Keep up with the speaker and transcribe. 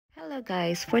Hello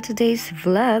guys, for today's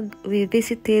vlog, we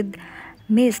visited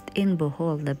Mist in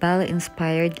Bohol, the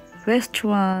Bali-inspired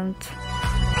restaurant.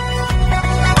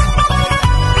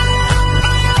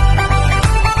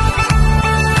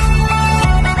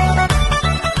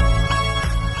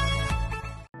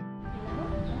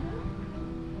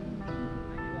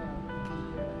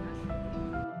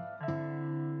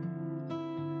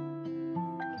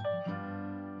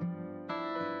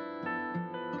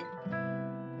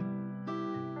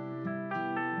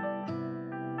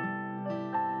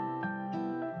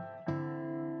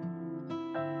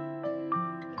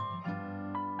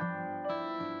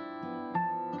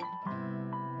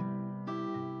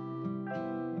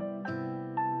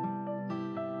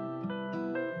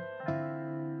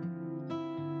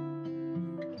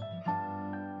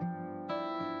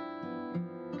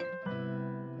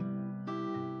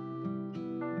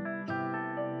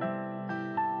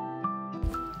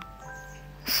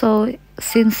 So,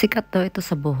 since sikat daw ito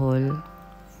sa Bohol,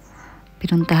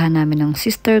 pinuntahan namin ng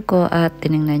sister ko at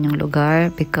tinignan yung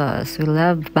lugar because we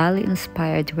love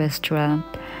Bali-inspired restaurant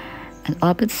and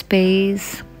open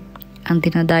space. Ang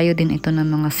dinadayo din ito ng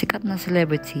mga sikat na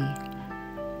celebrity.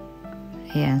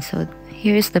 Ayan, so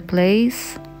here's the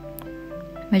place.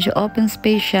 Medyo open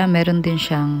space siya. Meron din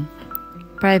siyang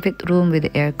private room with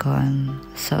aircon.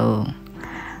 So,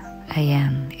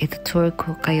 ayan, ito-tour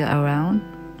ko kayo around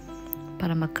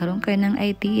para magkaroon kayo ng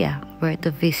idea where to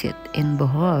visit in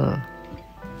Bohol.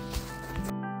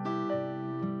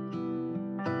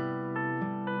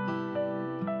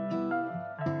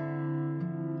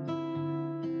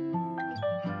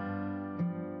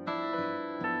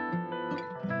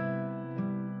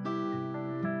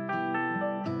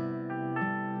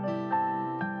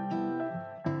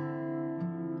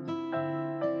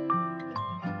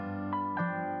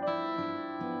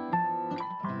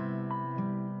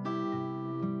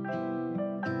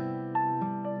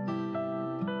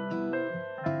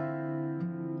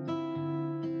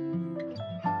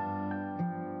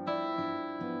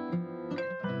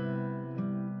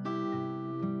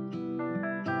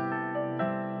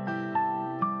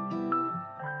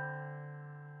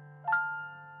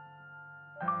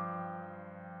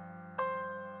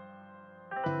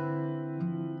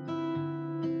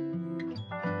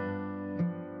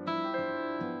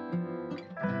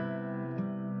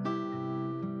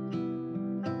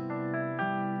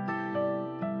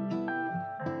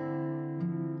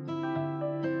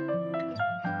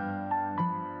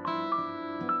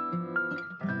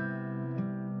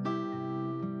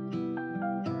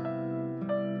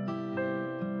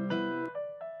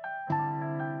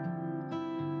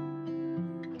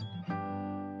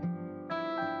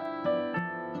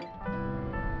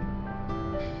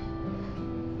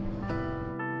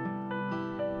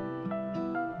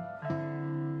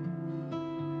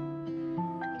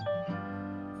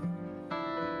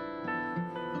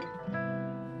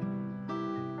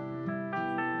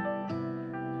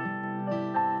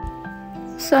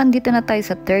 So, andito na tayo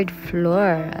sa third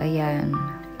floor. Ayan.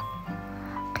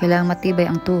 Kailangang matibay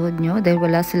ang tuhod nyo dahil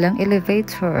wala silang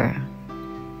elevator.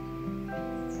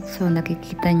 So,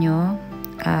 nakikita nyo,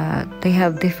 they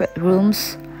have different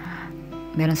rooms.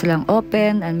 Meron silang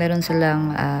open and meron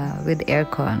silang with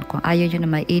aircon kung ayaw nyo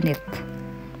na mainit.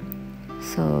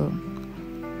 So,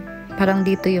 parang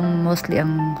dito yung mostly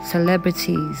ang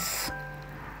celebrities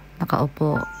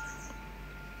nakaupo.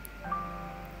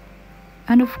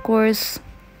 And of course,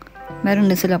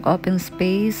 meron din silang open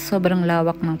space. Sobrang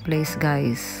lawak ng place,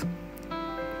 guys.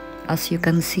 As you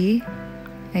can see,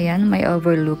 ayan, may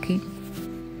overlooking.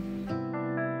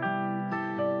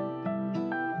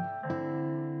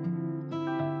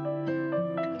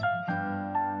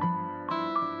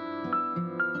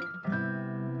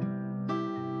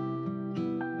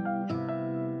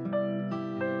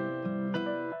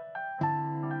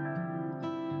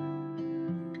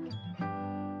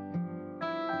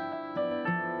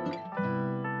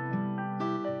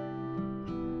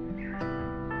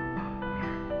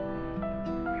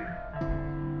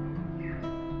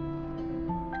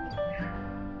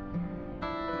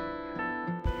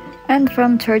 And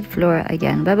from third floor,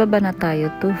 ayan, bababa na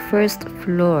tayo to first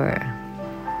floor.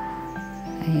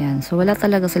 Ayan, so wala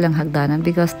talaga silang hagdanan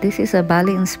because this is a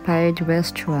Bali-inspired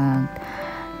restaurant.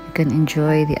 You can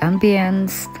enjoy the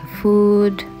ambience, the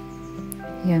food.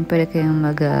 Ayan, pwede kayong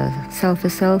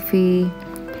mag-selfie.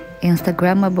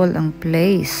 Instagrammable ang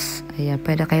place. Ayan,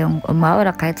 pwede kayong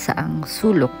umaura kahit saang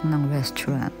sulok ng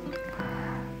restaurant.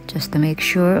 Just to make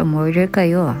sure, umorder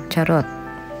kayo. Charot.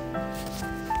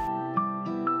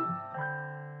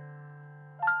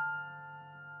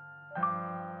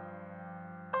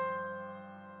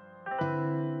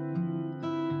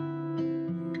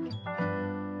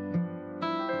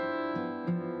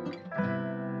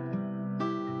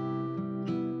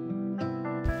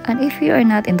 And if you are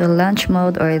not in the lunch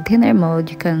mode or dinner mode,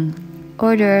 you can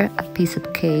order a piece of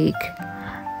cake.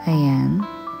 Ayan.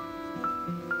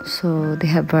 So, they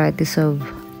have varieties of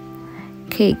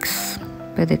cakes.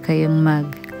 Pwede kayong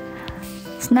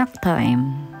snack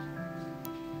time.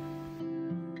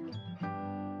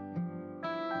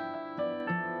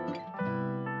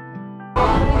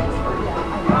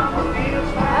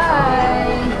 Hi!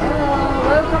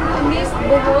 Welcome to Miss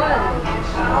Bohol.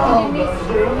 Oh, Miss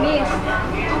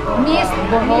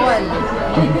Bohol.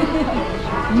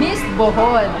 Miss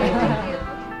Bohol.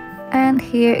 And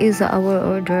here is our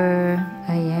order.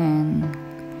 Ayan.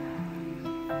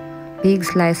 Big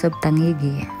slice of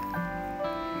tangigi.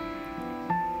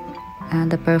 And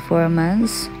the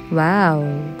performance, wow!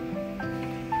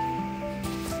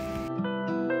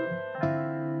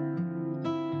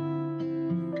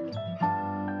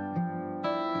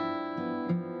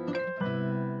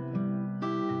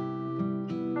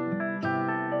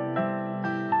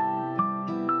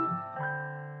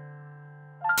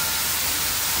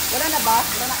 Wala na ba?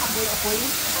 Wala na apoy-apoy?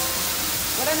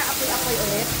 Wala na apoy-apoy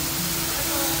ulit?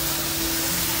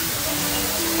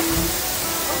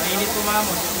 Mainit po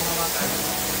mamo.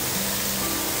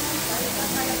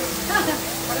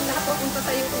 Parang lahat papunta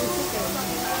sa iyo usok eh.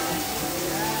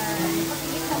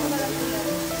 Gitna mo na lang sila.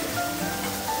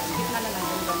 Gitna na lang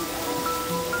yung banda.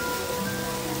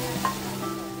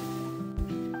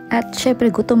 At syempre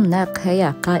gutom na,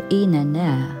 kaya kainan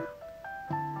na.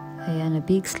 Ayan, a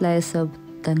big slice of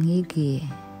tanghigi.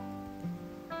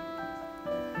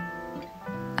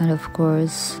 And of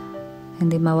course,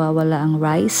 hindi mawawala ang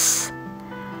rice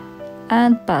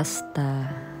and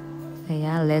pasta.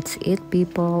 Ayan, let's eat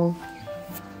people.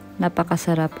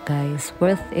 Napakasarap guys.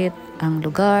 Worth it ang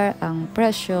lugar, ang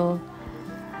presyo,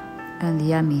 and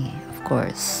yummy of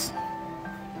course.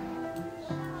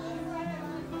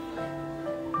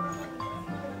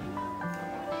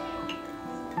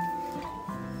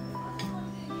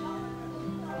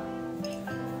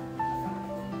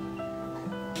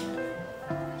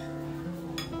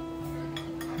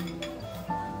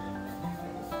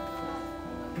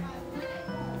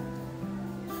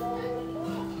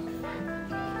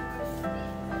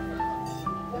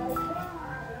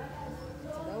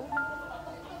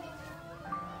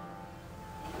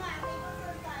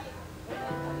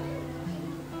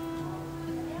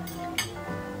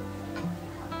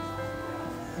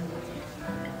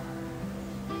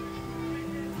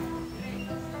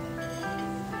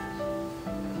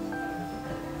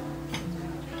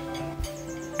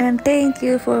 And thank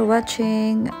you for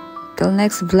watching. Till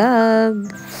next vlog.